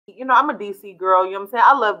I'm a DC girl. You know what I'm saying?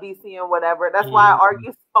 I love DC and whatever. That's why I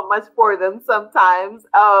argue so much for them sometimes.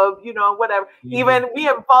 Whatever. Even me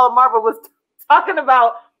and Paula Marvel was talking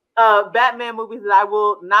about Batman movies that I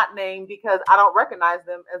will not name because I don't recognize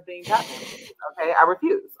them as being Batman movies. Okay, I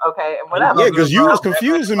refuse. Okay, and whatever. Yeah, because you was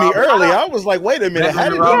confusing me earlier. I was like, wait a minute, how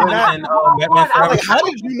did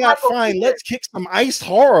you not find Let's Kick Some Ice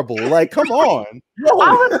horrible? Like, come on. I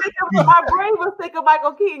was thinking, my brain was thinking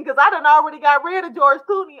Michael Keaton because I done already got rid of George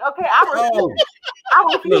Clooney. Okay, I refuse.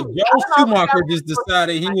 Look, Joel Schumacher just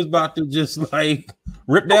decided he was about to just like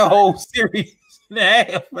rip that whole series in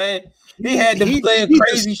half, man. He had to play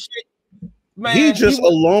crazy shit. Man, he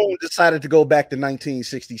alone decided to go back to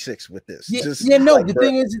 1966 with this. The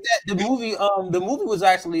thing is that the movie was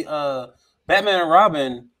actually Batman and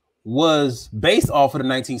Robin was based off of the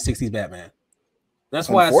 1960s Batman. That's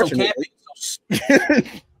why it's so campy.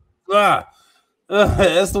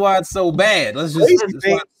 That's why it's so bad.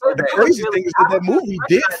 The crazy thing is that movie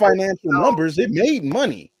did financial numbers. It made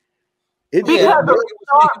money. Because of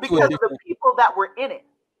the people that were in it.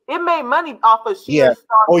 It made money off of sheer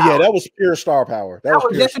star power. Yeah, that was pure star power.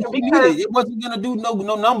 It wasn't gonna do no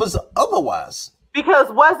numbers otherwise. Because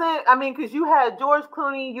you had George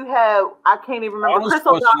Clooney, you had I can't even remember Chris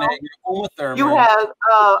O'Donnell, you had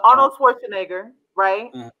Arnold Schwarzenegger,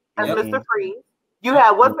 right? As Mr. Freeze. You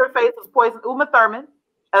had what's her face as Poison Uma Thurman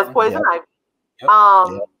as Poison Ivy.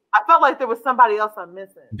 I felt like there was somebody else I'm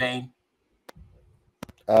missing. Bane.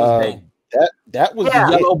 That was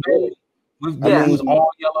Yellow Bane. It was all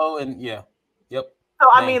yellow and So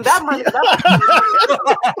I mean that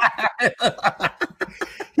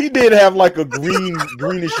he did have like a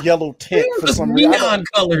greenish yellow tint for some reason. Neon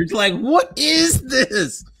colors. Like, what is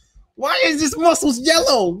this? Why is this muscles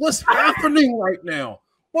yellow? What's happening right now?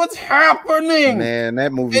 What's happening? Man,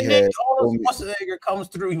 that movie. And then Schwarzenegger comes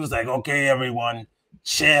through. He was like, "Okay, everyone,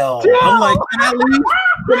 chill." I'm like, "Can I leave?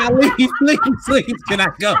 Can I leave? Please, can I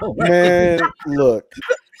go?" Man, look.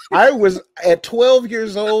 I was at 12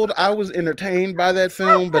 years old. I was entertained by that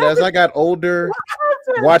film, but as I got older,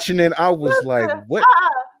 watching it, I was like, "What?"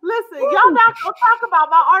 Listen, y'all not gonna talk about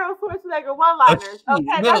my Arnold Schwarzenegger one-liners,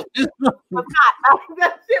 okay?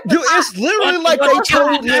 It's literally like they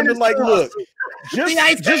told him, like, "Look,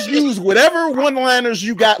 just use whatever one-liners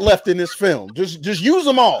you got left in this film. Just use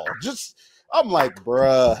them all." I'm like,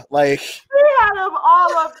 bruh, like he had them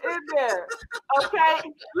all up in there. Okay,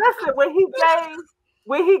 listen,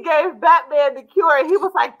 when he gave Batman the cure, he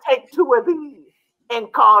was like, "Take 2 of these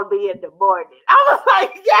and call me in the morning." I was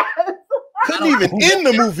like, yes. Couldn't even end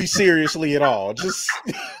the movie seriously at all. Just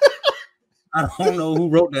I don't know who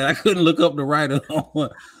wrote that. I couldn't look up the writer.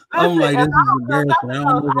 I'm like, this is embarrassing. I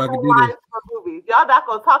don't know if I can do this. Y'all not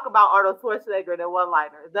gonna talk about Arnold Schwarzenegger in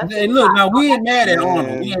one-liners. Hey, look, now we ain't mad at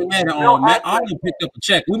Arnold. We ain't mad at Arnold. Arnold picked up a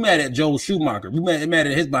check. We mad at Joel Schumacher. We mad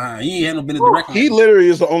at his behind. He ain't been a director. He literally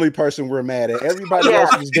is the only person we're mad at. Everybody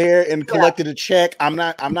else was there and collected a check. I'm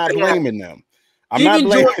not blaming them. I'm not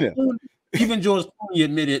blaming them. Even George Clooney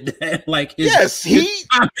admitted that, like, he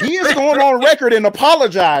is going on record and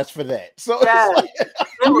apologized for that. So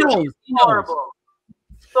it's horrible.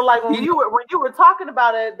 So, like, when you were talking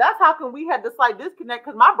about it, that's how come we had the slight disconnect,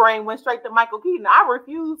 because my brain went straight to Michael Keaton. I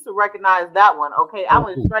refuse to recognize that one. Okay, I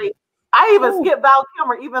went straight. I even skipped Val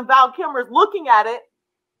Kilmer. Even Val Kilmer's looking at it.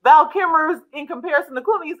 Val Kilmer's in comparison to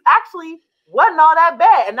Clooney's actually wasn't all that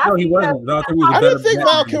bad. And no, he wasn't. I didn't think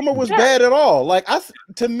Val Kilmer was bad at all. Like,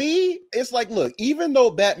 to me, it's like, look, even though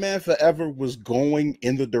Batman Forever was going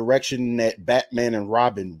in the direction that Batman and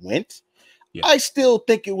Robin went, I still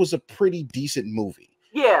think it was a pretty decent movie.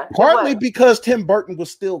 Yeah. Partly because Tim Burton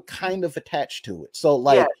was still kind of attached to it. So,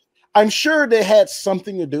 like, I'm sure they had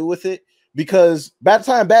something to do with it, because by the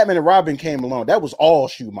time Batman and Robin came along, that was all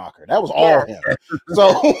Schumacher. That was all him.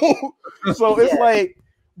 So it's like,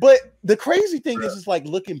 but the crazy thing is, it's like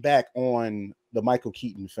looking back on the Michael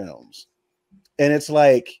Keaton films, and it's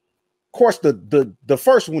like, of course, the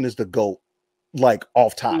first one is the GOAT, like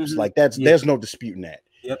off tops. Like there's no disputing that.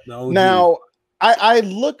 Yep. Now, I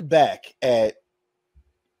look back at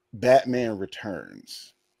Batman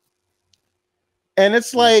Returns, and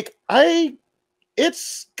it's like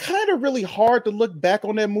it's kind of really hard to look back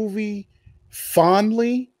on that movie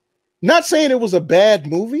fondly. Not saying it was a bad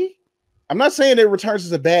movie. I'm not saying that Returns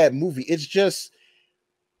is a bad movie. It's just,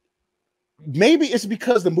 maybe it's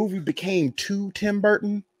because the movie became too Tim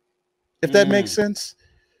Burton, if that makes sense.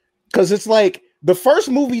 Because it's like the first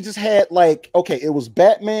movie just had like, okay, it was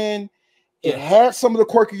Batman. It had some of the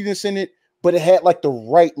quirkiness in it, but it had like the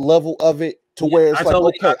right level of it to where it's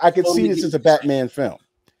I can see this as a Batman film.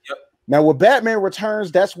 Yep. Now with Batman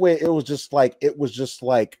Returns, that's where it was just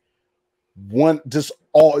like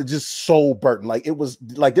just so Burton. Like it was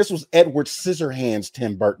like this was Edward Scissorhands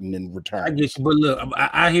Tim Burton in Return. I get you, but look,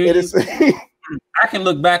 I hear you. I can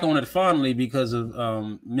look back on it fondly because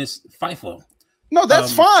of Miss Pfeiffer. No,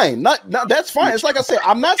 that's fine. Not that's fine. It's like I said,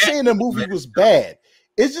 I'm not saying the movie was bad.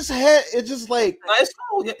 It's just like it's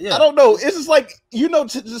cool. Yeah. I don't know. It's just like, you know,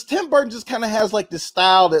 just Tim Burton just kind of has like this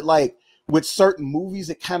style that like with certain movies,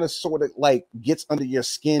 it kind of sort of like gets under your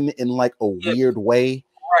skin in like a weird way.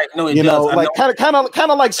 Right. No, you know, like kind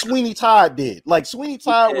of like Sweeney Todd did. Like Sweeney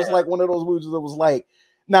Todd was like one of those movies that was like,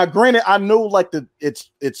 now granted, I know like it's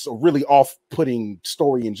a really off-putting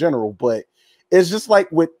story in general, but it's just like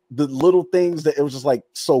with the little things that it was just like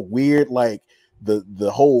so weird, like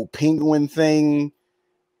the whole penguin thing,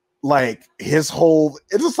 like his whole,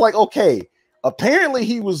 it's just like, okay, apparently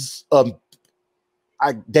he was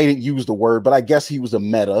they didn't use the word, but I guess he was a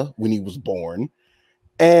meta when he was born.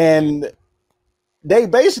 And they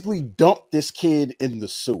basically dumped this kid in the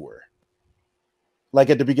sewer, like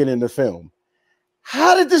at the beginning of the film.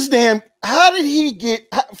 How did he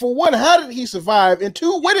survive? And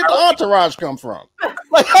two, where did the entourage come from?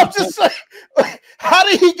 Like, I'm just saying, how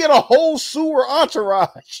did he get a whole sewer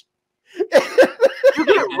entourage? You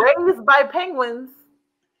get raised by penguins,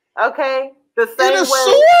 okay? The same way.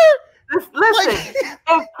 Sewer? Listen,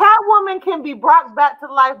 if Catwoman can be brought back to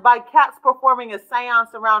life by cats performing a seance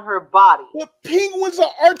around her body. But penguins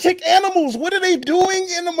are Arctic animals. What are they doing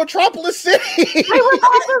in the Metropolis City? They were at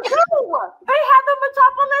the zoo. They had the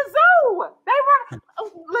Metropolis Zoo. They were.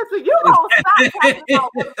 Listen, you don't stop. I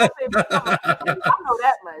know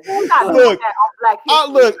that much. You're not doing that on Black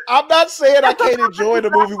History. Look, I'm not saying I can't enjoy the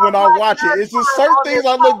movie when I watch it. It's just certain things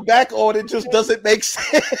I look back on, it just doesn't make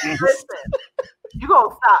sense. Listen, you're going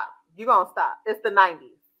to stop. You're gonna stop. It's the 90s.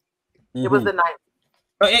 Mm-hmm. It was the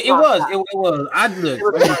 90s. It was. I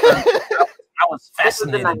was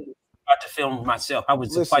fascinated about the film myself. I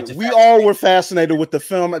was. Listen, we all were fascinated with the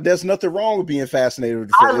film. There's nothing wrong with being fascinated with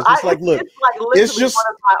the film. It's just it's just one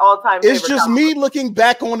of my all-time. It's just me looking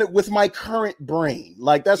back on it with my current brain.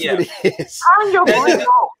 Like that's what it is. Turn your brain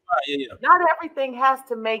on. Not everything has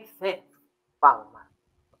to make sense. Follow my.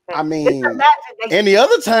 I mean, any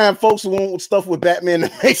other time, folks want stuff with Batman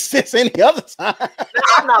that makes sense. Any other time,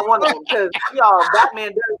 I'm not one of them because y'all, Batman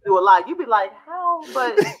does do a lot. You be like, how?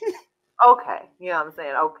 But okay, you know what I'm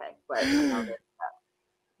saying? Okay, but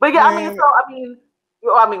yeah,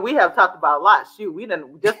 I mean, we have talked about a lot. Shoot, we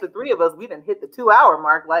didn't just the three of us. We didn't hit the 2-hour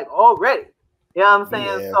mark like already. You know what I'm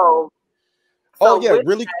saying? Yeah. So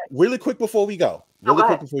really quick before we go.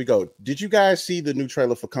 Did you guys see the new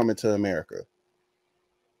trailer for Coming to America?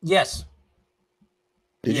 Yes.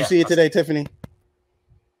 Did you see it today, Tiffany?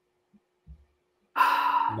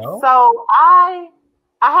 No. So I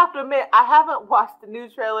have to admit I haven't watched the new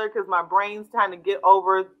trailer because my brain's trying to get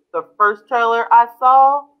over the first trailer I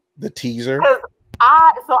saw. The teaser. So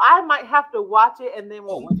I might have to watch it, and then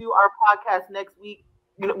when we do our podcast next week,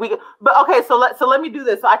 so let me do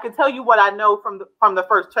this so I can tell you what I know from the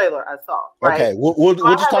first trailer I saw. Right? Okay, we'll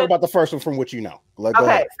just talk about the first one from what you know.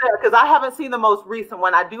 Okay, because I haven't seen the most recent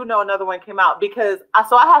one. I do know another one came out because I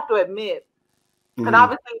have to admit, and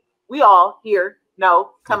obviously we all here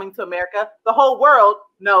know Coming to America. The whole world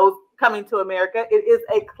knows Coming to America. It is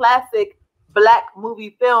a classic Black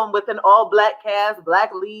movie film with an all Black cast,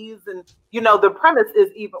 Black leads, and the premise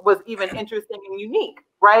was even interesting and unique,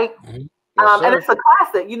 right? Mm-hmm. And it's a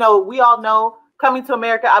classic. We all know Coming to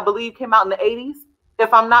America, I believe, came out in the 80s,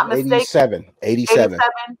 if I'm not mistaken. 87.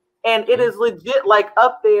 And it is legit like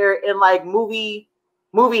up there in like movie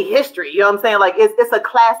history. You know what I'm saying? Like it's a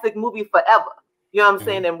classic movie forever. You know what I'm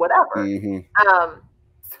saying? And whatever. Mm-hmm.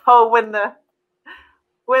 So when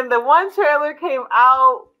the one trailer came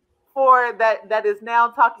out for that is now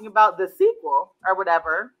talking about the sequel or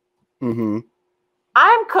whatever,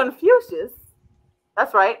 I'm Confucius.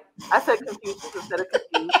 That's right. I said Confucius instead of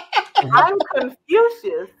confused. I'm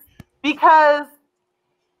Confucius because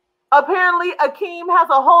apparently Akeem has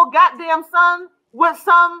a whole goddamn son with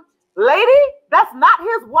some lady that's not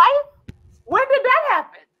his wife. When did that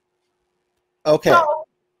happen? Okay.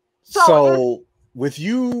 So with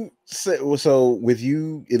you at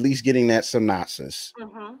least getting that synopsis,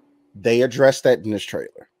 they addressed that in this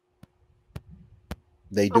trailer.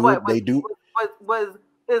 They do.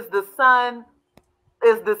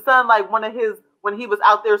 Is the son like one of his when he was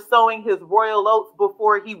out there sowing his royal oats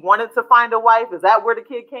before he wanted to find a wife? Is that where the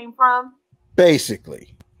kid came from?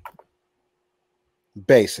 Basically.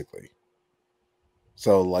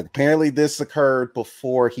 So like apparently this occurred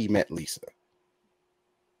before he met Lisa.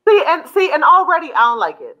 See, and already I don't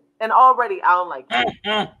like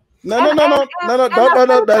it. No. Don't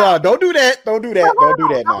do that. Don't do that. Don't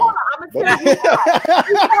do that now. I'm gonna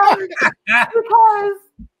tell you because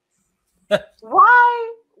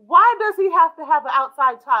why does he have to have an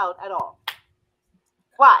outside child at all?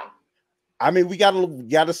 Why? I mean, we gotta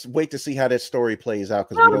wait to see how that story plays out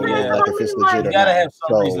because we don't know like if it's legit or not. You gotta have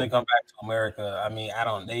some reason to come back to America. I mean,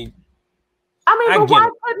 but why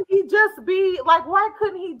couldn't he just be like? Why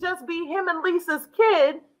couldn't he just be him and Lisa's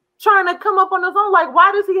kid trying to come up on his own? Like,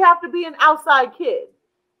 why does he have to be an outside kid?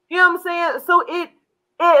 You know what I'm saying? So it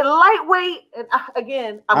lightweight. And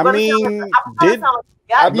again,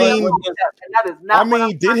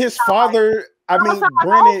 did his father? I mean,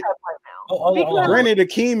 granted,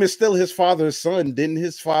 Akeem is still his father's son. Didn't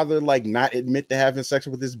his father like not admit to having sex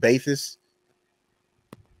with his Bathis?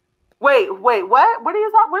 Wait, what? What did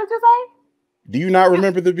you say? Do you not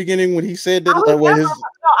remember the beginning when he said that?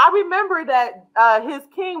 I remember that his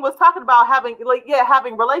king was talking about having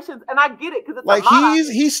relations, and I get it because it's like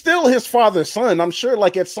he's still his father's son. I'm sure,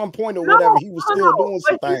 like at some point or whatever, he was still doing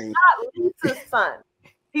some things. He's not Lisa's son.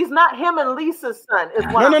 He's not him and Lisa's son.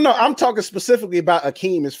 No. I'm talking specifically about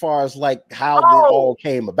Akeem as far as like how it all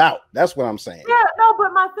came about. That's what I'm saying. Yeah, no,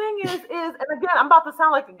 but my thing is, and again, I'm about to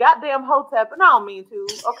sound like a goddamn hotep, and I don't mean to.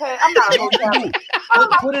 Okay, I'm not a hotep.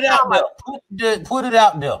 Put it out there. Put it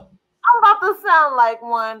out there. I'm about to sound like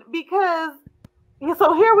one because.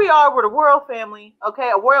 So here we are with a royal family, okay,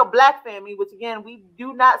 a royal black family, which again we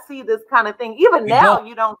do not see this kind of thing. Even now,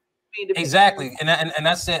 you don't. Exactly, and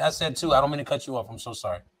I said too. I don't mean to cut you off. I'm so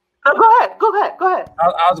sorry. No, go ahead.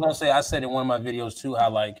 I was gonna say I said in one of my videos too how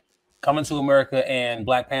like Coming to America and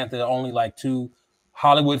Black Panther are only like two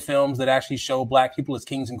Hollywood films that actually show black people as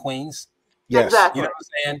kings and queens. Yes, exactly. You know what I'm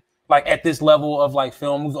saying? Like at this level of like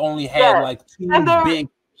film, we've only had like two big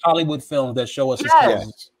Hollywood films that show us as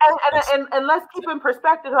kings. And let's keep in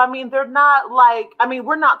perspective. I mean, they're not like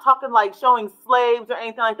we're not talking like showing slaves or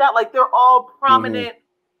anything like that. Like they're all prominent.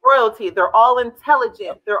 Royalty, they're all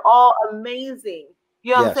intelligent, they're all amazing,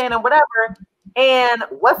 you know what I'm saying, and whatever. And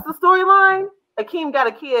what's the storyline? Akeem got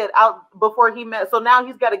a kid out before he met, so now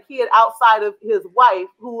he's got a kid outside of his wife,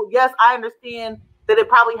 who, yes, I understand that it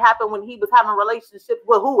probably happened when he was having relationships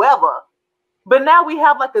with whoever, but now we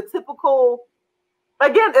have like a typical,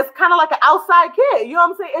 again, it's kind of like an outside kid, you know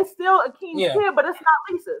what I'm saying? It's still Akeem's kid, but it's not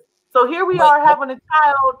Lisa's. So here we are having a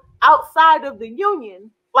child outside of the union.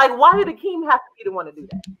 Like, why did Akeem have to be the one to do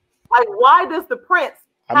that? Like, why does the prince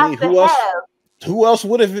have to have? Who else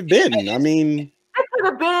would have it been? I mean, it could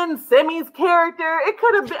have been Semi's character. It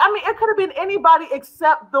could have been. It could have been anybody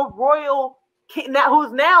except the royal king,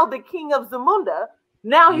 who's now the king of Zamunda.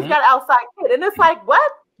 Now he's got outside kid, and it's like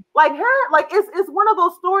what? Like her? Like it's one of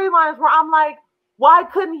those storylines where I'm like, why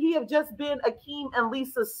couldn't he have just been Akeem and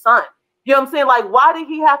Lisa's son? You know what I'm saying? Like, why did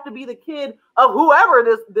he have to be the kid of whoever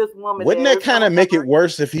this woman Wouldn't that kind of make it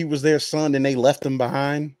worse if he was their son and they left him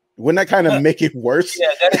behind? Wouldn't that kind of make it worse?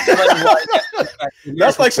 Yeah,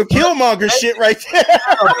 that's like some Killmonger shit right there.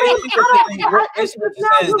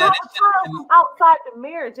 Outside the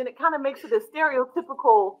marriage, and it kind of makes it a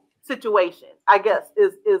stereotypical situation, I guess,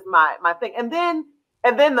 is my thing. And then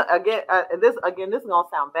again, this is gonna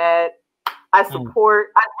sound bad. I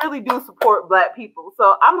really do support black people.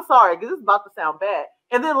 So I'm sorry, because it's about to sound bad.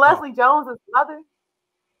 And then Leslie Jones is mother.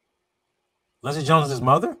 Leslie Jones is his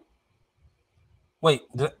mother? Wait,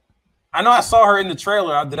 I know I saw her in the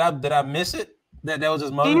trailer. Did I miss it? That was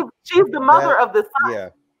his mother? She's the mother of the son. Yeah.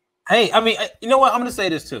 Hey, I mean, you know what? I'm going to say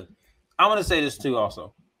this too.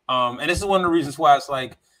 Also. And this is one of the reasons why it's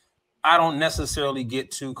like, I don't necessarily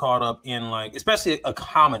get too caught up in like, especially a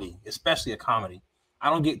comedy. I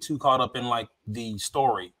don't get too caught up in like the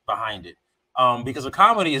story behind it, because a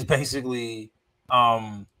comedy is basically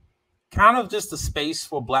kind of just a space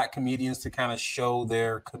for black comedians to kind of show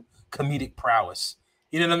their comedic prowess.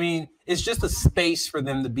 You know what I mean? It's just a space for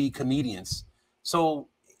them to be comedians. So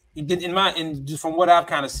from what I've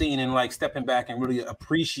kind of seen and like stepping back and really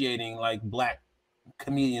appreciating like black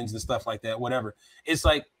comedians and stuff like that, whatever, it's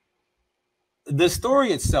like the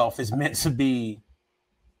story itself is meant to be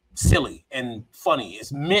silly and funny.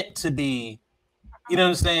 It's meant to be, you know what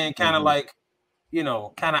I'm saying, kind of like, you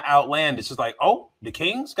know, kind of outlandish. It's like, oh, the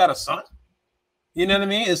king's got a son. You know what I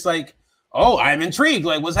mean? It's like, oh, I'm intrigued.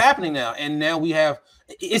 Like, what's happening now? And now we have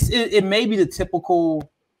it may be the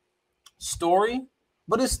typical story,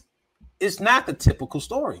 but it's not the typical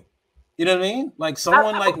story. You know what I mean? Like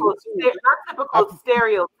someone not typical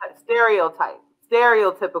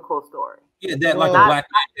stereotypical story. Yeah, that like a black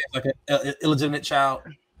man, like an illegitimate child.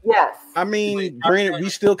 Yes. I mean, granted, we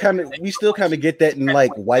still kind of get that in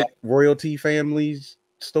like white royalty families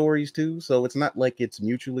stories too. So it's not like it's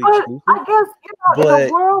mutually exclusive. I guess in a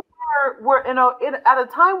world at a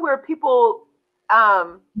time where people,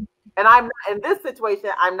 and I'm in this situation,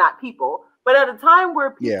 I'm not people, but at a time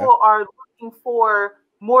where people are looking for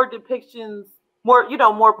more depictions,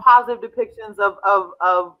 more positive depictions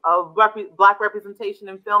of Black representation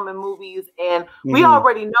in film and movies, and we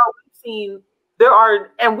already know we've seen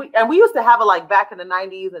we used to have it like back in the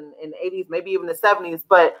 90s and 80s, maybe even the 70s,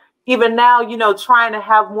 but even now, trying to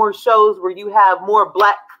have more shows where you have more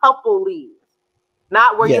Black couple leads,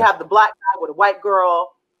 not where you have the Black guy with a white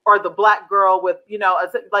girl or the Black girl with,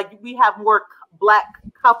 like we have more Black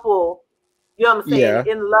couple, you know what I'm saying,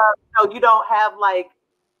 in love. You don't have like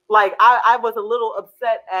I was a little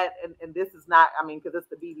upset at, and this is not, I mean, because it's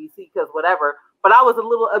the BBC, because whatever, but I was a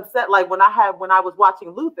little upset like when I was watching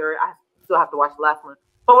Luther. I still have to watch the last one.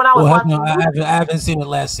 But when I was watching, I haven't seen the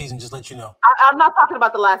last season. Just let you know. I'm not talking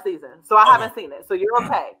about the last season, so I haven't seen it. So you're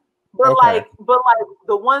okay. But like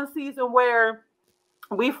the one season where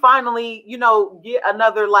we finally, get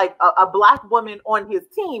another like a Black woman on his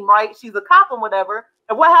team, right? She's a cop and whatever.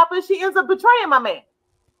 And what happens? She ends up betraying my man.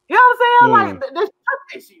 You know what I'm saying? Like there's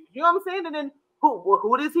trust issues. You know what I'm saying? And then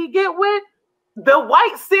who does he get with? The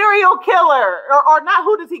white serial killer, or not?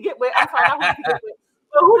 Who does he get with? I'm sorry, not who does he get with.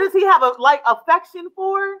 So who does he have a affection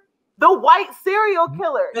for? The white serial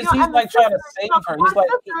killer. He's like trying to save her. He's like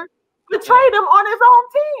betrayed him on his own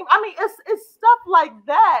team. I mean, it's stuff like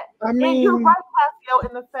that. I mean, and you're right, Pascal,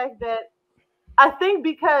 in the fact that I think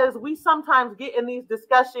because we sometimes get in these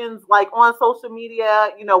discussions like on social media,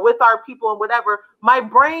 with our people and whatever, my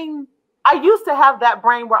brain, I used to have that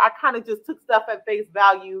brain where I kind of just took stuff at face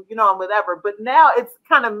value, and whatever. But now it's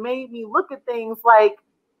kind of made me look at things like,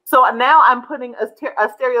 so now I'm putting a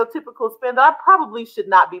stereotypical spin that I probably should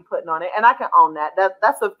not be putting on it, and I can own that.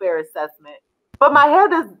 That's a fair assessment. But my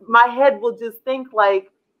head will just think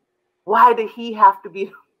like, why did he have to be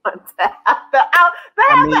the one to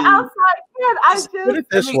have the outside kid? I just put it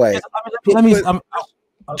this way.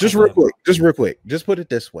 Just real quick. Just put it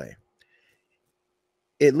this way.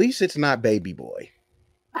 At least it's not Baby Boy.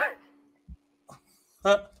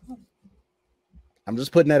 I'm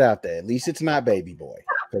just putting that out there. At least it's not Baby Boy.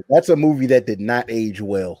 That's a movie that did not age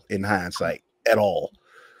well in hindsight at all.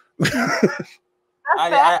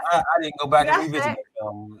 I didn't go back and revisit the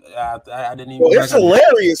film. I didn't even. Well, it's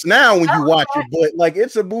hilarious now when you watch it, but like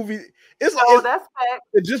it's a movie. That's fact.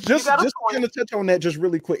 Just kind of touch on that just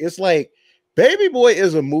really quick. It's like Baby Boy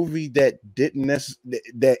is a movie that didn't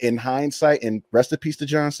that in hindsight, and rest in peace to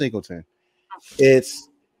John Singleton. It's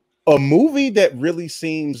a movie that really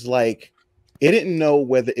seems like it didn't know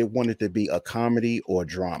whether it wanted to be a comedy or a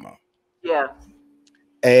drama. Yeah.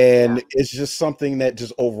 And it's just something that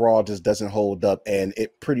just overall just doesn't hold up, and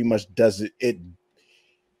it pretty much doesn't. It,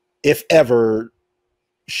 if ever,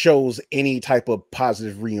 shows any type of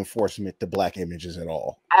positive reinforcement to Black images at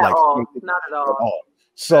all. Not at all.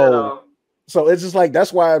 So it's just like,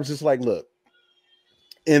 that's why I was just like, look,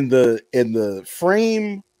 in the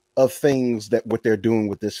frame of things that what they're doing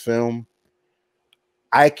with this film,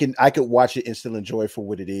 I could watch it and still enjoy it for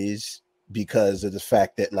what it is, because of the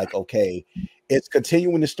fact that, like, okay, it's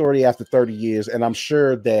continuing the story after 30 years, and I'm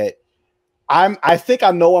sure that I think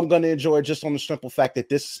I know I'm going to enjoy it just on the simple fact that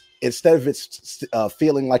this, instead of it's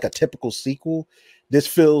feeling like a typical sequel, this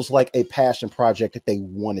feels like a passion project that they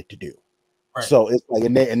wanted to do. Right. So it's like,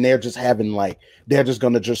 and they're just having like, they're just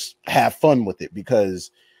going to just have fun with it,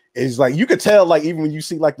 because it's like, you could tell, like, even when you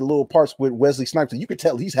see like the little parts with Wesley Snipes, you could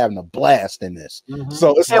tell he's having a blast in this. Mm-hmm.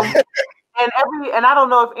 So it's like, and I don't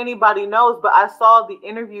know if anybody knows, but I saw the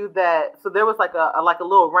interview so there was like a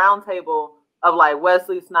little round table of like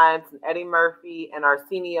Wesley Snipes and Eddie Murphy and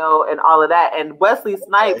Arsenio and all of that. And Wesley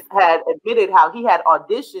Snipes had admitted how he had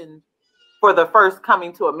auditioned for the first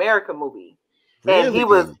Coming to America movie. Really? And he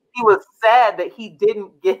was sad that he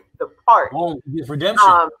didn't get the part. Oh, he gets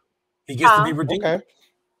redemption. He gets to be redeemed. Okay.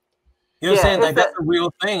 You know what I'm saying? Like, that's a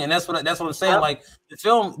real thing, and that's what I'm saying. Yep. Like,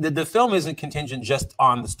 the film isn't contingent just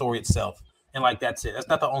on the story itself, and like that's it. That's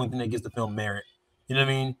not the only thing that gives the film merit. You know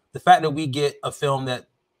what I mean? The fact that we get a film that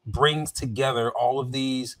brings together all of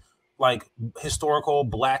these like historical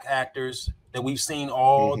Black actors that we've seen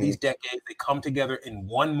all these decades, they come together in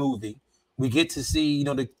one movie. We get to see,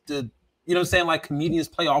 the you know what I'm saying, like comedians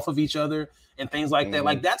play off of each other and things like that.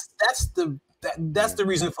 Like that's the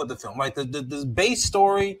reason for the film. Like the base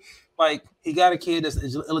story. Like, he got a kid that's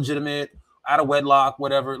illegitimate, out of wedlock,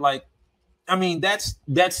 whatever. Like, I mean, that's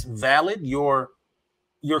valid. Your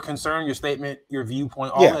concern, your statement, your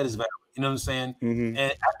viewpoint, all that is valid. You know what I'm saying? Mm-hmm.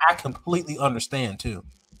 And I completely understand too.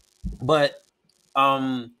 But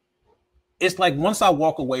it's like, once I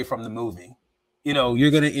walk away from the movie, you're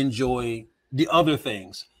gonna enjoy the other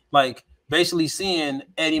things. Like, basically seeing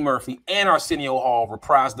Eddie Murphy and Arsenio Hall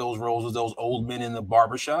reprise those roles as those old men in the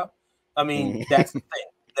barbershop. I mean, that's the thing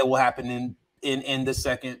that will happen in the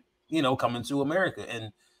second, Coming to America.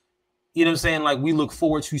 And you know what I'm saying? Like, we look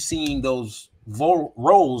forward to seeing those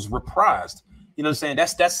roles reprised. You know what I'm saying?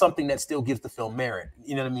 That's something that still gives the film merit.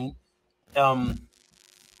 You know what I mean?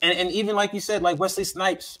 And even like you said, like Wesley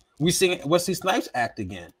Snipes, we seeing Wesley Snipes act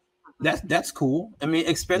again. That's cool. I mean,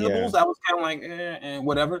 Expendables, I was kind of like, and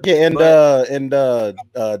whatever. Yeah, and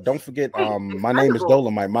don't forget, My Name is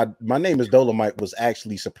Dolomite. My Name is Dolomite was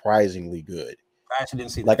actually surprisingly good. I actually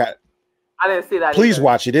didn't see that. Like I didn't see that. Please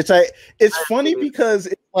watch it. It's funny because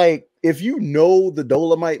it's like, if you know the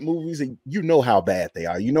Dolomite movies, you know how bad they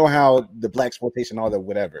are. You know how the blaxploitation, all that,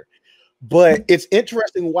 whatever. But it's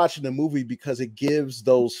interesting watching the movie because it gives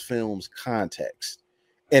those films context,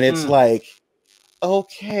 and it's like,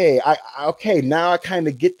 okay, now I kind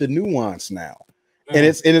of get the nuance now, and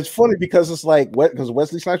it's funny because it's like, because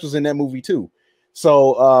Wesley Snipes was in that movie too,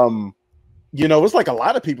 so it's like a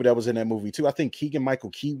lot of people that was in that movie too. I think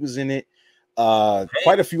Keegan-Michael Key was in it,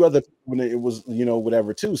 quite a few other when it was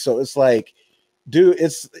whatever too. So it's like, dude,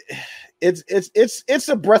 it's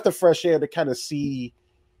a breath of fresh air to kind of see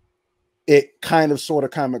it kind of sort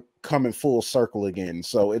of coming full circle again.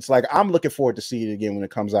 So it's like, I'm looking forward to see it again when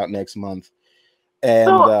it comes out next month.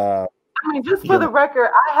 And I mean, just for the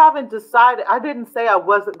record, I haven't decided. I didn't say I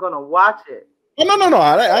wasn't going to watch it. No.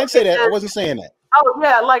 I didn't say that. I wasn't saying that. Oh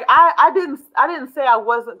yeah, like I didn't say I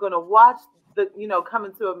wasn't going to watch the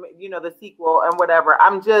Coming to the sequel and whatever.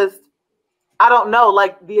 I don't know,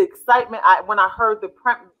 like the excitement. When I heard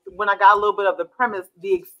when I got a little bit of the premise,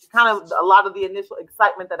 a lot of the initial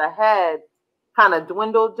excitement that I had kind of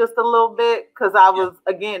dwindled just a little bit, because I was,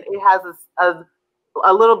 again, it has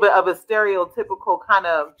a little bit of a stereotypical kind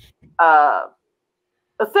of a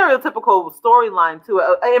stereotypical storyline to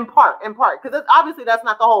it, in part, because obviously that's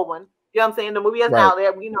not the whole one. You know what I'm saying? The movie is out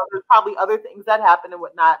there. There's probably other things that happen and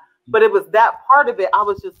whatnot, but it was that part of it. I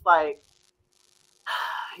was just like,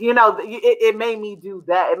 it made me do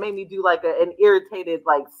that. It made me do like an irritated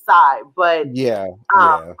like sigh. But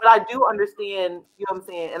but I do understand, you know what I'm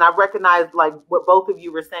saying, and I recognize like what both of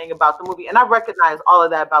you were saying about the movie, and I recognize all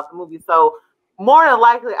of that about the movie. So more than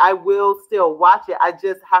likely, I will still watch it. I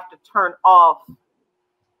just have to turn off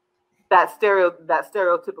that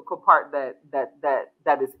stereotypical part that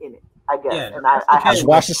is in it, I guess. Yeah, and I have to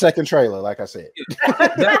watch the second trailer, like I said.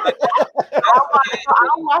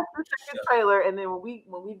 I'll watch the second trailer, and then when we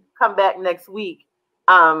come back next week,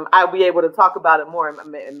 I'll be able to talk about it more,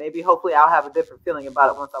 and maybe hopefully I'll have a different feeling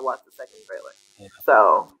about it once I watch the second trailer. Yeah.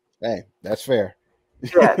 So, hey, that's fair.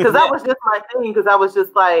 Yeah, because that was just my thing. Because I was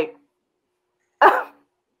just like,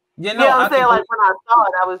 you know what I'm saying? Like when I saw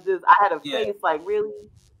it, I had a face like, really.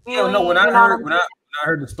 When I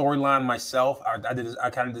heard the storyline myself, I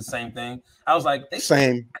kind of did the same thing. I was like,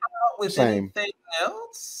 same. Anything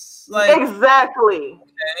else? Like, exactly.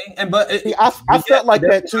 Okay. And I felt like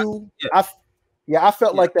that too. Yeah. I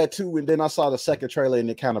felt like that too, and then I saw the second trailer, and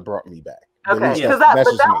it kind of brought me back. Okay, because that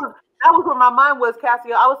was where my mind was,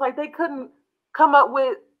 Cassio. I was like, they couldn't come up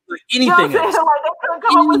with anything else. Like they couldn't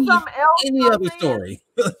come up with something else. Any other story.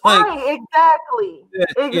 Right, exactly.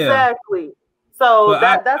 So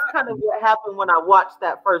that's kind of what happened when I watched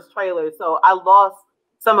that first trailer. So I lost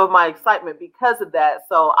some of my excitement because of that.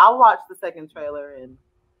 So I'll watch the second trailer, and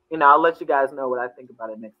I'll let you guys know what I think about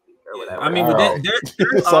it next week or whatever. I mean,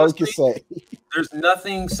 that's all you can say. There's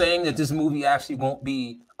nothing saying that this movie actually won't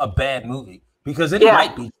be a bad movie, because it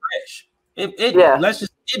might be trash.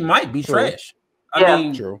 It might be trash. I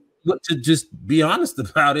mean, true. To just be honest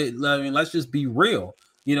about it, I mean, let's just be real.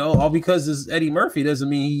 All because it's Eddie Murphy doesn't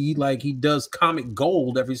mean he does comic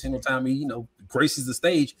gold every single time he graces the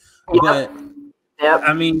stage. But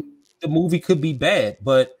I mean, the movie could be bad,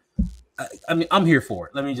 but I mean, I'm here for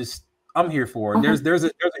it. I'm here for it. There's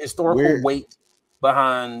a historical weight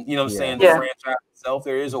behind the franchise itself.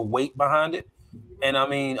 There is a weight behind it, and I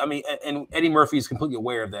mean, and Eddie Murphy is completely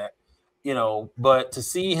aware of that. But to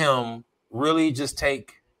see him really just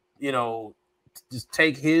take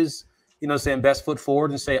his best foot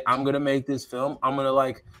forward and say, I'm going to make this film. I'm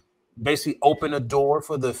going to basically open a door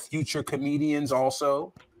for the future comedians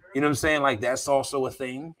also. You know what I'm saying? Like, that's also a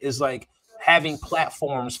thing, is like having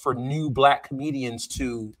platforms for new Black comedians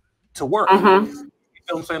to work. You know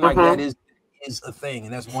what I'm saying? Like, that is a thing.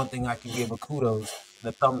 And that's one thing I can give a kudos and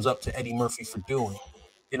a thumbs up to Eddie Murphy for doing.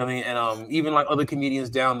 You know what I mean? And even like other comedians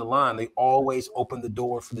down the line, they always open the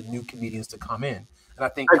door for the new comedians to come in. And I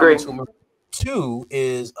think Coming to America 2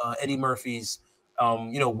 is Eddie Murphy's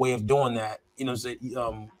way of doing that. And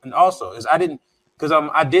also is because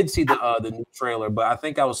I did see the new trailer, but I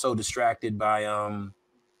think I was so distracted by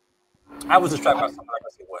I was distracted by something. I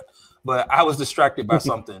can say what, but I was distracted by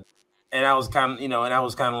something, and I was kind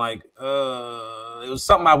of like it was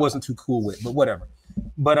something I wasn't too cool with, but whatever.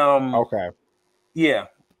 But okay, yeah,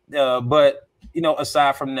 but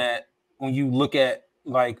aside from that, when you look at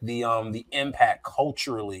like the impact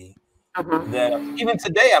culturally, that even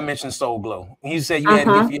today I mentioned Soul Glow. You said you had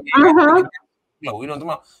no, we don't.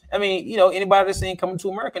 I mean, anybody that's saying Coming to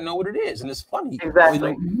America know what it is, and it's funny,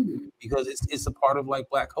 exactly, because it's a part of like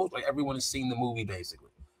Black culture. Like everyone has seen the movie, basically.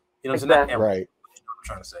 Exactly. Right. I'm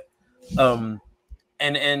trying to say.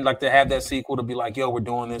 And like to have that sequel to be like, yo, we're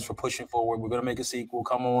doing this, we're pushing forward, we're gonna make a sequel.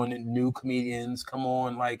 Come on, and new comedians, come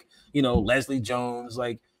on, like Leslie Jones,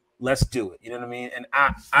 like let's do it. You know what I mean? And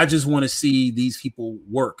I just want to see these people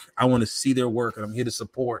work. I want to see their work, and I'm here to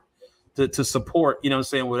support, to support. You know what I'm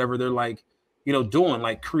saying? Whatever they're like. Doing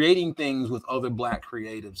like creating things with other Black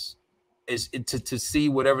creatives is to see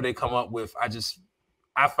whatever they come up with.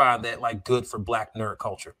 I find that like good for Black nerd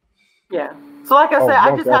culture. Yeah. So like I said,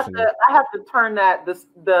 I have to turn that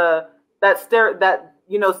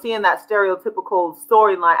seeing that stereotypical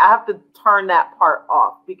storyline, I have to turn that part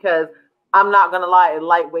off, because I'm not gonna lie,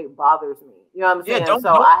 lightweight bothers me. You know what I'm saying? I'm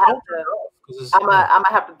gonna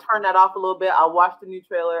have to turn that off a little bit. I'll watch the new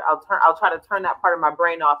trailer. I'll try to turn that part of my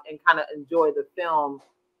brain off and kind of enjoy the film.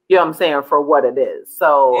 You know what I'm saying, for what it is.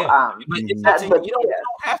 So, but you don't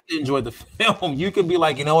have to enjoy the film. You could be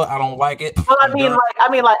like, you know what, I don't like it. Well, I mean,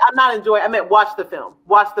 I'm not enjoying. I meant watch the film.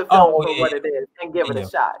 Watch the film for what it is and give it a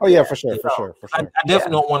shot. Oh yeah, for sure. I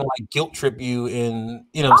definitely don't want to like guilt trip you in.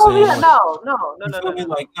 You know what I'm saying? Yeah, no.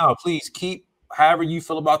 Like, no, please keep however you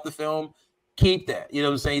feel about the film. Keep that. You know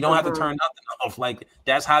what I'm saying? You don't have to turn nothing off. Like,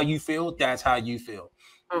 that's how you feel. That's how you feel.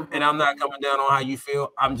 And I'm not coming down on how you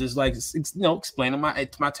feel. I'm just like, explaining my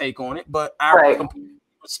take on it. But I completely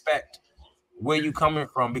respect where you're coming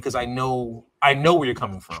from, because I know where you're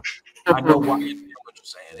coming from. I know why you're saying what you're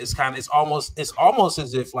saying. It's almost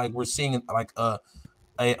as if like we're seeing like a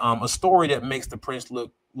story that makes the prince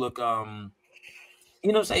look you know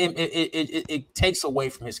what I'm saying? It takes away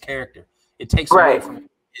from his character. It takes away from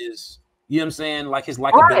his. You know what I'm saying? Like his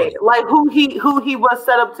likability. Right, like who he was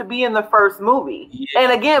set up to be in the first movie. Yeah,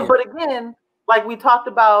 and again, like we talked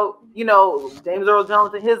about, James Earl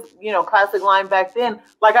Jones and his, classic line back then.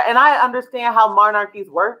 Like, and I understand how monarchies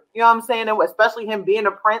work. You know what I'm saying? And especially him being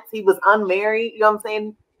a prince, he was unmarried. You know what I'm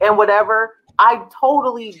saying? And whatever. I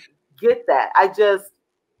totally get that. I just,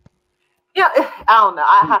 I don't know.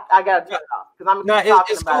 I gotta turn it off, because I'm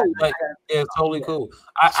talking about cool. Like, it's totally cool.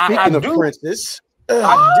 Speaking of princes. My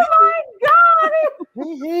God,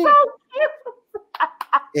 he's so cute.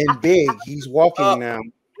 And big, he's walking now.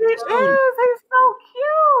 He is. He's so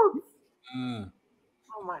cute.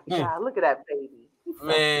 Oh my God, look at that baby.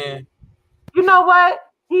 Man, cute. You know what?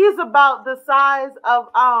 He's about the size of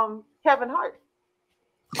Kevin Hart.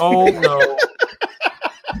 Oh no.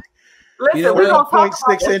 Listen, we're gonna talk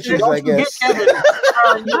 0.6 inches, I guess.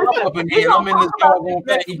 Up in here. I'm in this doggone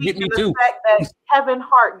thing. He get me too. The fact that Kevin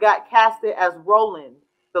Hart got casted as Roland,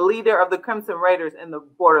 the leader of the Crimson Raiders in the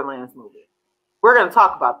Borderlands movie. We're gonna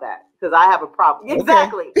talk about that, because I have a problem. Okay.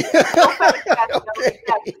 Exactly.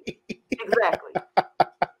 Exactly.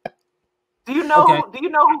 Do you know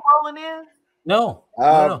who Roland is? No.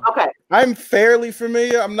 Okay. I'm fairly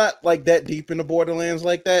familiar. I'm not like that deep in the Borderlands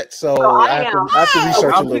like that, so I have to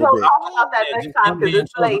research a little bit. We'll talk about that next time, because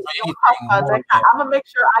it's late. I'm gonna make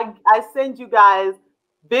sure I send you guys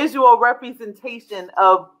visual representation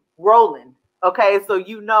of Roland. Okay, so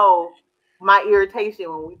my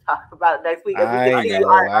irritation when we talk about it next week. I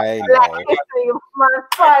know.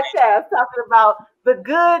 Podcast talking about the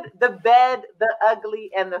good, the bad, the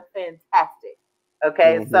ugly, and the fantastic.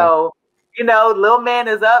 Okay, so Lil Man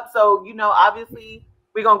is up. So obviously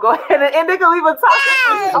we're gonna go ahead and end it, because we've been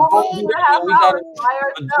talking for we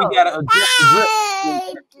gotta adjust the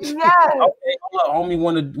drip. Yes. Okay, homie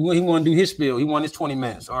want to do his spiel. He won his 20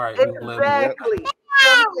 minutes. All right. Exactly.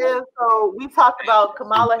 So we talked about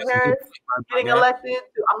Kamala Harris getting elected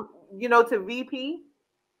to VP.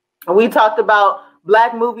 And we talked about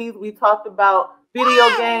Black movies. We talked about video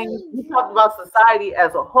games. We talked about society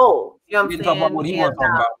as a whole. You know what I'm saying? Talk about what he wants to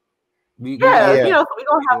talk about. So we're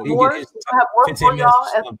gonna have more. For y'all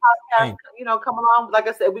as a podcast, coming on. Like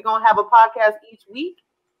I said, we're gonna have a podcast each week,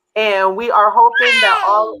 and we are hoping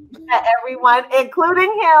that everyone,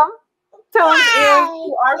 including him, tunes in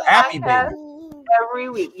to our podcast every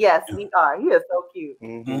week. Yes, we are. He is so cute.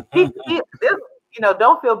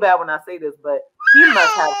 Don't feel bad when I say this, but he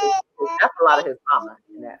must have that's a lot of his mama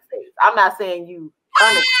in that face. I'm not saying you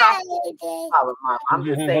I'm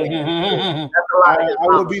just saying. I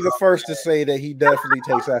will be the first to say that he definitely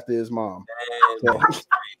takes after his mom. So,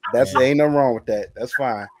 ain't nothing wrong with that. That's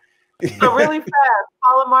fine. So really fast,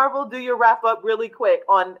 Paula Marvel, do your wrap up really quick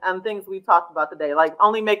on things we talked about today. Like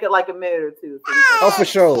only make it like a minute or two. So for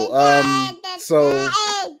sure. So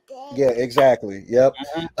yeah, exactly. Yep.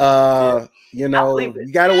 You know,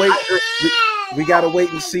 you gotta wait. We gotta wait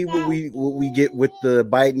and see what we get with the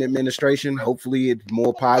Biden administration. Hopefully, it's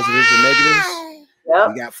more positives than negatives. Yep.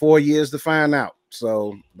 We got 4 years to find out.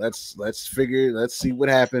 So let's see what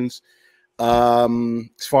happens.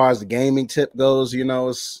 As far as the gaming tip goes,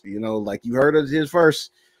 it's like you heard of his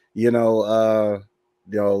first, pretty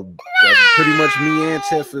much me and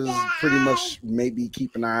Tiff is pretty much maybe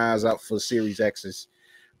keeping our eyes out for Series X's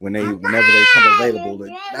whenever they come available.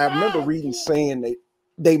 I remember reading saying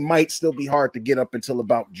they might still be hard to get up until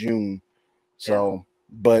about June. So,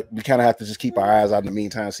 but we kind of have to just keep our eyes out in the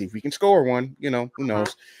meantime, see if we can score one, who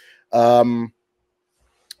knows.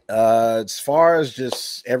 As far as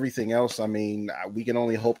just everything else, I mean, we can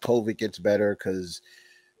only hope COVID gets better because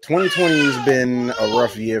 2020 has been a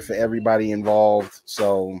rough year for everybody involved.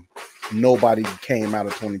 So nobody came out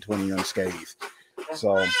of 2020 unscathed.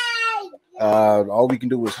 So all we can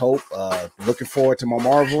do is hope. Looking forward to my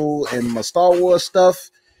Marvel and my Star Wars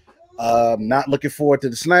stuff. Not looking forward to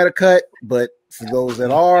the Snyder Cut, but for those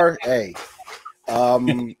that are, hey,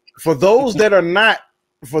 for those that are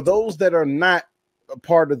not a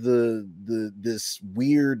part of this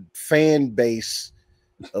weird fan base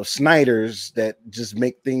of Snyders that just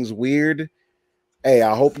make things weird, hey,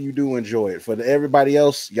 I hope you do enjoy it. For everybody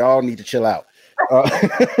else, y'all need to chill out.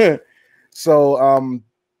 So I'm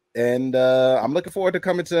looking forward to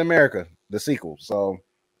Coming to America, the sequel. So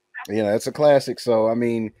it's a classic. So I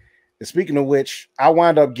mean, speaking of which, I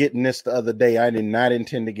wound up getting this the other day. I did not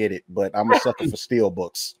intend to get it, but I'm a sucker for steel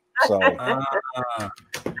books. So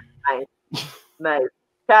Nice.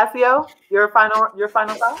 Cassio, your final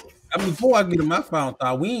thought? Before I get to my final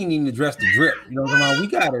thought, we ain't even address the drip. You know what I'm talking about? We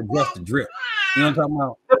gotta address the drip. You know what I'm talking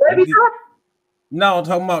about? The baby drip? No, I'm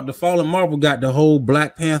talking about the Fallen Marvel got the whole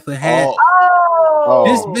Black Panther hat.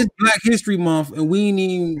 Oh. This Black History Month, and we ain't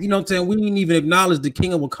even, we didn't even acknowledge the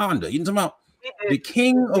King of Wakanda. You know what I'm talking about? The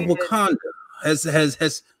King of Wakanda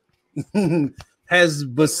has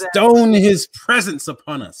bestowed his presence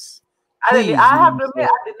upon us. I have to admit,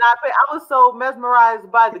 I did not pay. I was so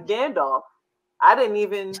mesmerized by the Gandalf. I didn't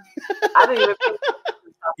even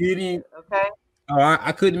pay. Okay. Oh,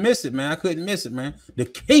 I couldn't miss it, man. The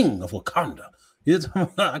King of Wakanda.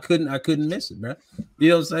 I couldn't miss it, man. You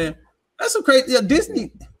know what I'm saying? That's so crazy. Yeah,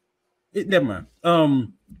 Disney. Never mind.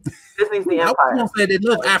 Disney's the empire. I was gonna say they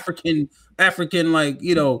love African, like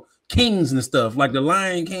kings and stuff, like the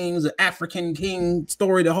Lion Kings, the African king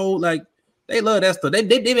story. The whole they love that stuff.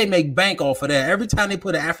 They make bank off of that. Every time they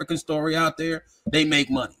put an African story out there, they make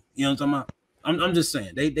money. You know what I'm talking about? I'm just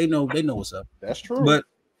saying they know what's up. That's true. But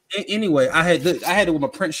anyway, I had it with my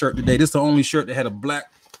print shirt today. This is the only shirt that had a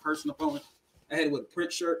black person upon it. I had it with a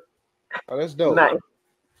print shirt. Oh, that's dope. Nice.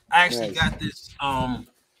 I actually got this.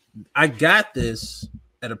 I got this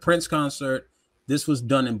at a Prince concert. This was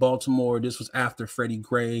done in Baltimore. This was after Freddie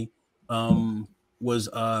Gray was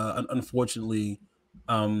unfortunately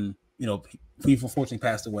he unfortunately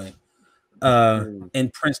passed away.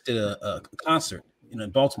 And Prince did a concert in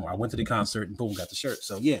Baltimore. I went to the concert and boom, got the shirt.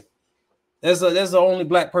 So yeah, that's the only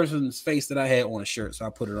black person's face that I had on a shirt. So I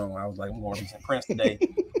put it on. I was like, I'm going to Prince today.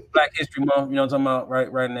 Black History Month. You know what I'm talking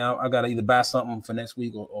about? Right now, I gotta either buy something for next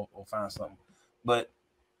week or find something. But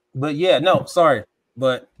yeah, no, sorry.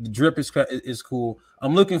 But the drip is cool.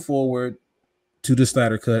 I'm looking forward to the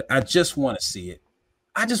Snyder Cut. I just want to see it.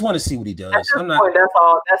 I just want to see what he does. That's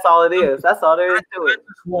all it is. That's all there is to it.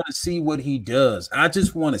 I just want to see what he does. I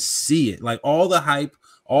just want to see it. Like all the hype,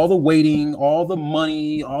 all the waiting, all the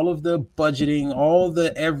money, all of the budgeting, all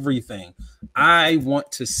the everything. I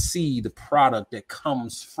want to see the product that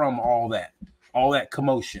comes from all that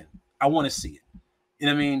commotion. I want to see it. You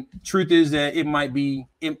know what I mean? Truth is that it might be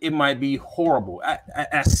horrible.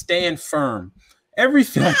 I stand firm. Every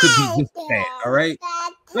film could be just bad. All right.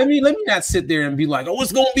 Let me not sit there and be like, oh,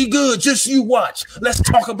 it's gonna be good. Just you watch. Let's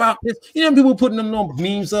talk about this. You know, people putting them little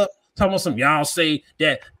memes up, talking about some y'all say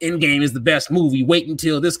that Endgame is the best movie. Wait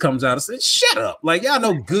until this comes out. I said, shut up. Like y'all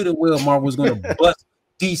know good and well Marvel was gonna bust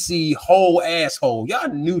DC whole asshole. Y'all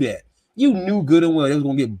knew that. You knew good and well it was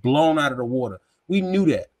gonna get blown out of the water. We knew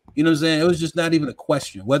that. You know what I'm saying? It was just not even a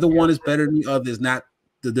question. Whether one is better than the other is not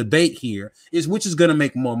the debate here. Is which is gonna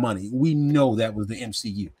make more money. We know that was the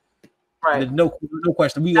MCU. Right. There's no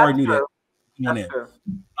question. We already knew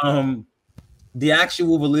that. The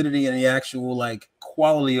actual validity and the actual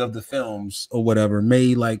quality of the films or whatever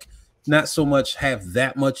may like not so much have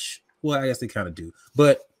that much. Well, I guess they kind of do,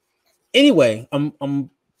 but anyway, I'm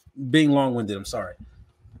being long-winded. I'm sorry.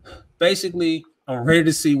 Basically, I'm ready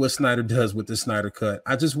to see what Snyder does with the Snyder Cut.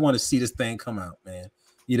 I just want to see this thing come out, man.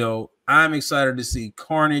 You know, I'm excited to see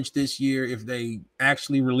Carnage this year if they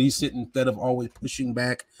actually release it instead of always pushing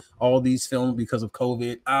back all these films because of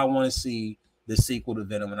COVID. I want to see the sequel to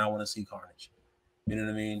Venom, and I want to see Carnage. You know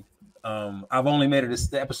what I mean? I've only made it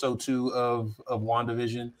to episode 2 of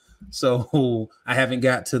WandaVision, so I haven't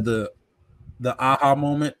got to the aha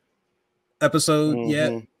moment episode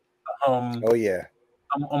yet. Oh yeah.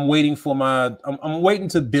 I'm waiting for I'm waiting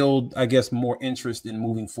to build, I guess, more interest in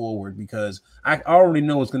moving forward because I already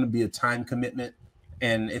know it's going to be a time commitment,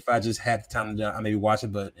 and if I just had the time to, I maybe watch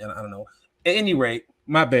it, but I don't know. At any rate,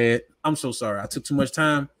 my bad. I'm so sorry. I took too much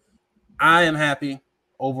time. I am happy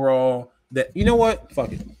overall that you know what?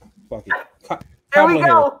 Fuck it. There we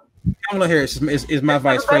go. Kamala Harris is my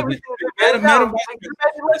vice president. Madam Vice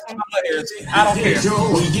President. I don't care.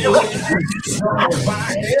 We did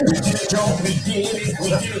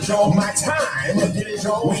it, y'all. My time. We did it,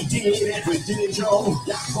 y'all. We did it, y'all.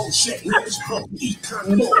 Y'all go check this from Econ.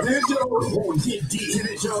 Did it, y'all. Did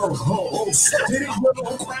it, y'all. Oh, did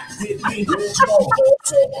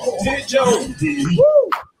it, y'all. Did it, y'all.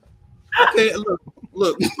 Okay,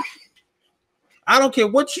 look. I don't care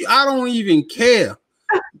what you. I don't even care.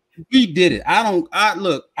 We did it. I don't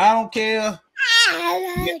care.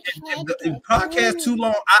 The podcast too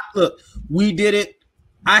long. We did it.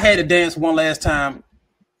 I had to dance one last time.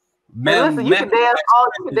 Listen, you can dance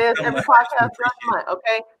every podcast throughout the month,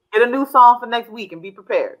 okay? Get a new song for next week and be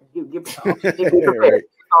prepared. Get prepared.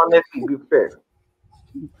 On next week, be prepared.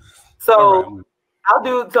 So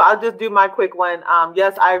I'll just do my quick one.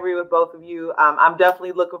 Yes, I agree with both of you. I'm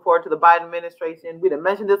definitely looking forward to the Biden administration. We didn't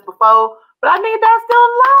mention this before, but I need that still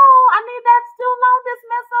loan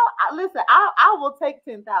dismissal. Listen, I will take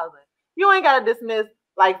 10,000. You ain't gotta dismiss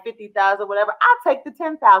like 50,000, whatever. I'll take the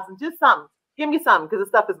 10,000. Just something. Give me something because the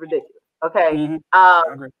stuff is ridiculous. Okay.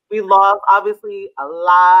 We lost obviously a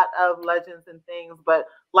lot of legends and things, but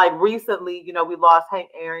like recently, you know, we lost Hank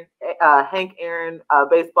Aaron,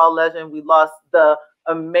 baseball legend. We lost the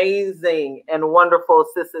amazing and wonderful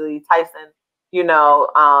Cicely Tyson, you know,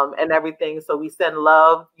 and everything. So we send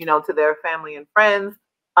love, you know, to their family and friends.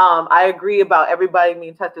 I agree about everybody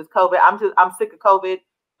being touched with COVID. I'm sick of COVID.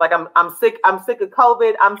 Like I'm sick of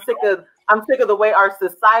COVID. I'm sick of the way our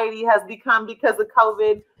society has become because of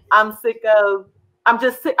COVID. I'm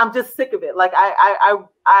just sick of it. Like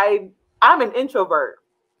I'm an introvert.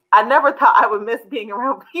 I never thought I would miss being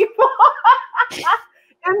around people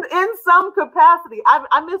in some capacity.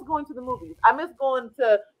 I miss going to the movies. I miss going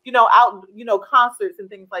to, you know, out, you know, concerts and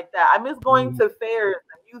things like that. I miss going to fairs,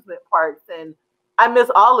 amusement parks, and I miss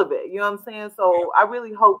all of it. You know what I'm saying? So I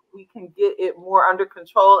really hope we can get it more under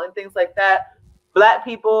control and things like that. Black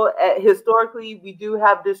people, historically, we do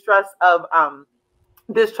have distrust of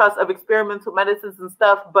experimental medicines and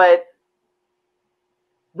stuff, but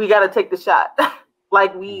we got to take the shot.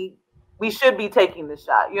 Like we should be taking the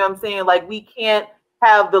shot. You know what I'm saying? Like we can't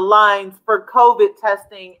have the lines for COVID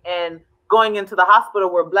testing and going into the hospital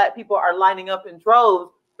where Black people are lining up in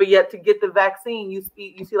droves, but yet to get the vaccine, you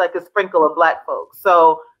see like a sprinkle of Black folks.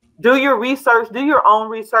 So do your research, do your own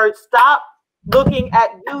research. Stop looking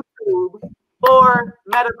at YouTube for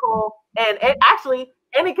medical and actually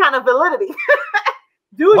any kind of validity.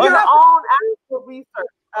 Do your own actual research.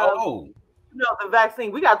 You know, the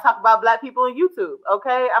vaccine. We got to talk about Black people on YouTube,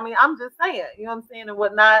 okay? I mean, I'm just saying, you know what I'm saying, and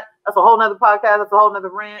whatnot. That's a whole nother podcast. That's a whole nother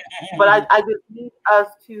rant. But I just need us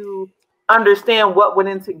to understand what went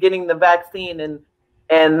into getting the vaccine,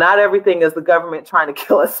 and not everything is the government trying to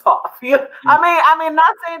kill us off. You know? I mean,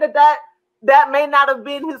 not saying that may not have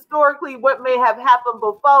been historically what may have happened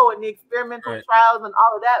before in the experimental trials and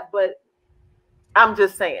all of that, but I'm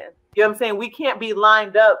just saying, you know what I'm saying? We can't be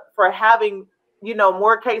lined up for having, you know,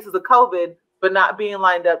 more cases of COVID, but not being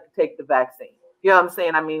lined up to take the vaccine. You know what I'm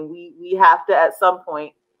saying? I mean, we have to at some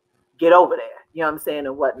point get over there, you know what I'm saying,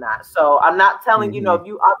 and whatnot. So I'm not telling you know, if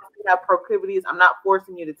you obviously have proclivities, I'm not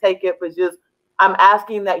forcing you to take it, but just I'm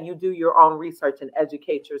asking that you do your own research and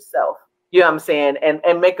educate yourself, you know what I'm saying,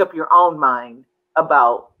 and make up your own mind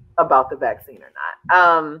about the vaccine or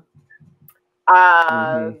not.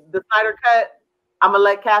 The Snyder Cut, I'm gonna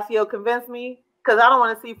let Cassio convince me because I don't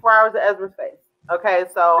want to see 4 hours of Ezra's face. Okay,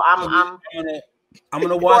 so I'm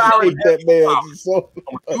gonna watch that man. So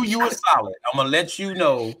I'm gonna do you a solid. I'm gonna let you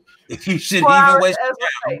know if you should even waste your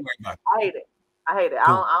time. I hate it. I hate it. I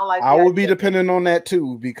don't like. I will be depending on that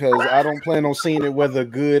too because I don't plan on seeing it whether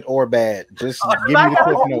good or bad. Just give me the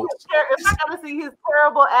cliff notes. If I got to see his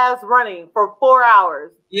terrible ass running for 4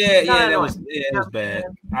 hours. Yeah, that was bad.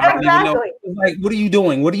 I don't even know. Like, what are you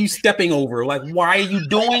doing? What are you stepping over? Like, why are you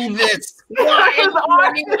doing this? Why are you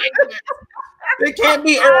running like this? It can't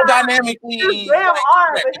be aerodynamically.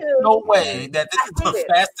 No way that this is the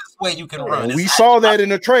fastest way you can run. We saw that in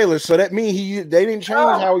the trailer, so that means they didn't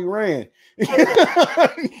change how he ran. I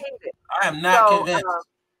am not convinced.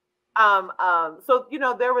 So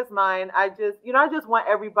there was mine. I just want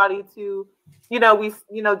everybody to,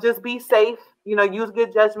 just be safe. Use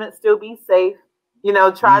good judgment. Still be safe.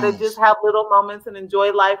 Try to just have little moments and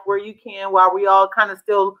enjoy life where you can, while we all kind of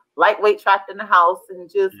still lightweight trapped in the house, and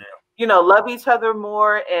just love each other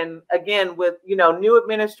more. And again, with new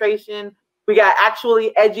administration, we got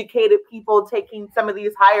actually educated people taking some of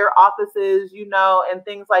these higher offices, and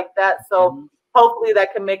things like that. So hopefully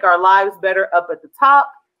that can make our lives better up at the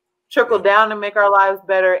top, trickle down and make our lives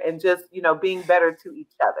better, and just, being better to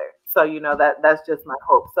each other. So, that's just my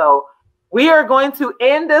hope. So we are going to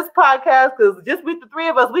end this podcast because just with the three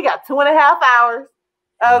of us, we got 2.5 hours.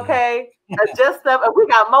 Okay. Just stuff. We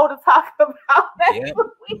got more to talk about next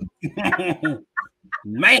week.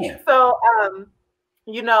 Man. So,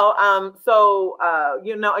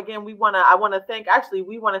 again, we want to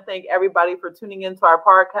thank everybody for tuning into our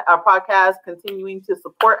podcast, continuing to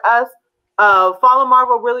support us. Follow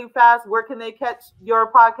Marvel really fast. Where can they catch your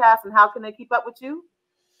podcast and how can they keep up with you?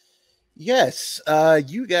 Yes,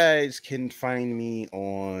 you guys can find me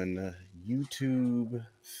on YouTube,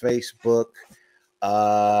 Facebook.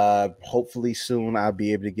 Hopefully soon I'll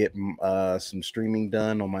be able to get some streaming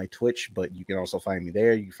done on my Twitch, but you can also find me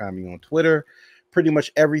there. You can find me on Twitter. Pretty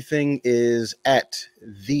much everything is at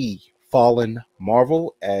The Fallen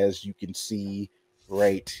Marvel, as you can see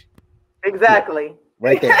right. Exactly. Here.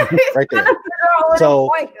 Right there. So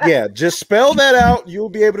yeah, just spell that out. You'll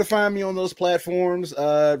be able to find me on those platforms.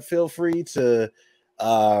 Feel free to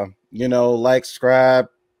like, subscribe,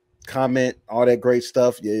 comment, all that great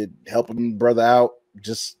stuff. You're helping brother out.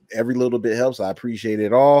 Just every little bit helps. I appreciate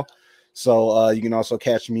it all. So you can also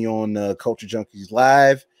catch me on Culture Junkies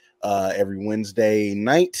Live every Wednesday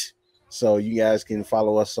night. So you guys can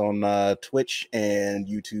follow us on Twitch and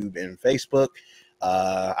YouTube and Facebook.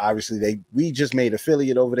 Obviously we just made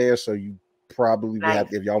affiliate over there, so you probably will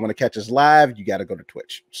have, if y'all want to catch us live, you got to go to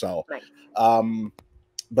Twitch. So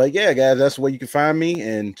but yeah, guys, that's where you can find me,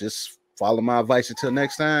 and just follow my advice. Until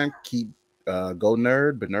next time, keep go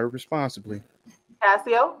nerd, but nerd responsibly.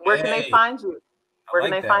 Cassio, where can they find you? Where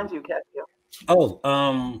can they find you, Cassio?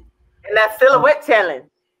 And that silhouette challenge.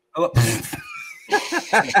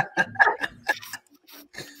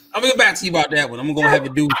 I'm gonna get back to you about that one. I'm gonna have to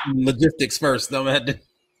do some logistics first. I'm gonna have to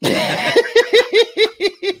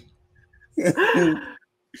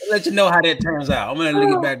let you know how that turns out. I'm gonna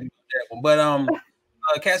get back to that one.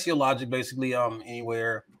 But Cassio Logic, basically,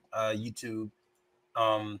 anywhere, YouTube,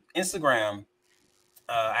 Instagram.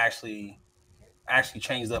 I actually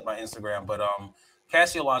changed up my Instagram, but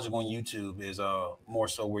Cassio Logic on YouTube is more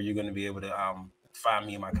so where you're gonna be able to find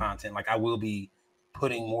me and my content. Like, I will be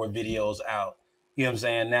putting more videos out. You know what I'm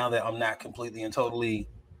saying? Now that I'm not completely and totally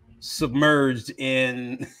submerged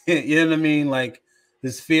in, you know what I mean? Like,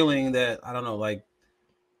 this feeling that, I don't know, like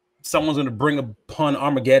someone's going to bring upon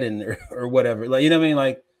Armageddon or whatever. Like, you know what I mean?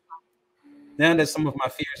 Like, now that some of my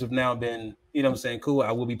fears have now been, you know what I'm saying, cool,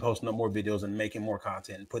 I will be posting up more videos and making more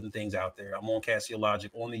content and putting things out there. I'm on Cassio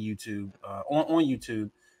Logic on the YouTube, on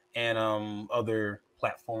YouTube, and other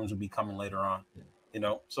platforms will be coming later on,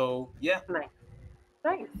 So, yeah.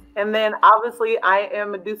 Nice. And then obviously I am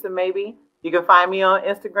Medusa Maybe. You can find me on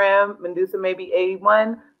Instagram, Medusa Maybe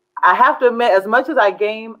 81. I have to admit, as much as I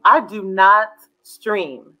game, I do not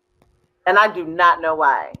stream, and I do not know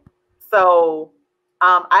why. So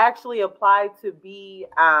I actually applied to be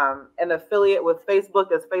an affiliate with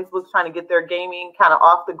Facebook, as Facebook's trying to get their gaming kind of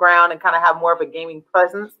off the ground and kind of have more of a gaming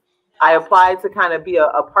presence. I applied to kind of be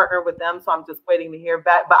a partner with them, so I'm just waiting to hear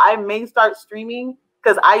back. But I may start streaming,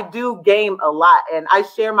 because I do game a lot, and I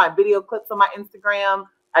share my video clips on my Instagram.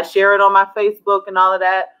 I share it on my Facebook and all of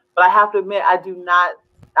that. But I have to admit,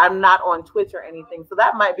 I'm not on Twitch or anything. So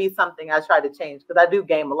that might be something I try to change, because I do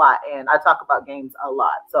game a lot and I talk about games a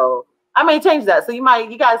lot. So I may change that. So you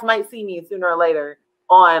guys might see me sooner or later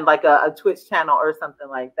on like a Twitch channel or something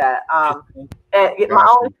like that. And my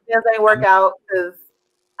OnlyFans ain't work out because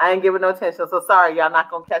I ain't giving no attention. So sorry, y'all not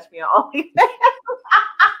gonna catch me on OnlyFans.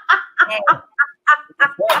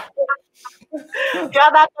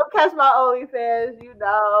 Y'all not gonna catch my OnlyFans, you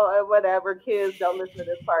know, and whatever. Kids don't listen to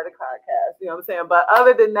this part of the podcast, you know what I'm saying? But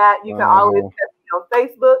other than that, you can always catch me on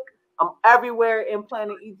Facebook. I'm everywhere in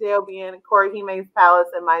Planet EJLBN, Corey Hime's Palace,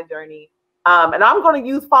 and My Journey. And I'm going to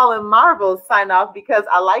use Fallen Marvel's sign off because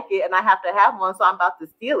I like it and I have to have one, so I'm about to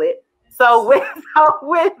steal it. So with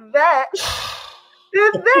that,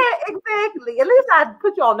 exactly. At least I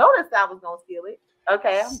put you on notice that I was going to steal it.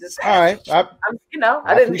 Okay, I'm just all right. I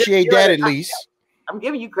didn't appreciate that at least. I'm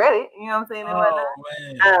giving you credit. You know what I'm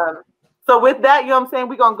saying? So with that, you know what I'm saying?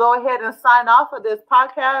 We're going to go ahead and sign off of this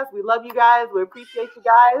podcast. We love you guys. We appreciate you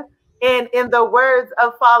guys. And in the words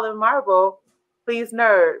of Fallen Marvel, please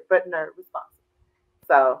nerd, but nerd responsible.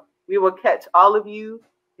 So we will catch all of you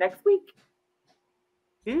next week.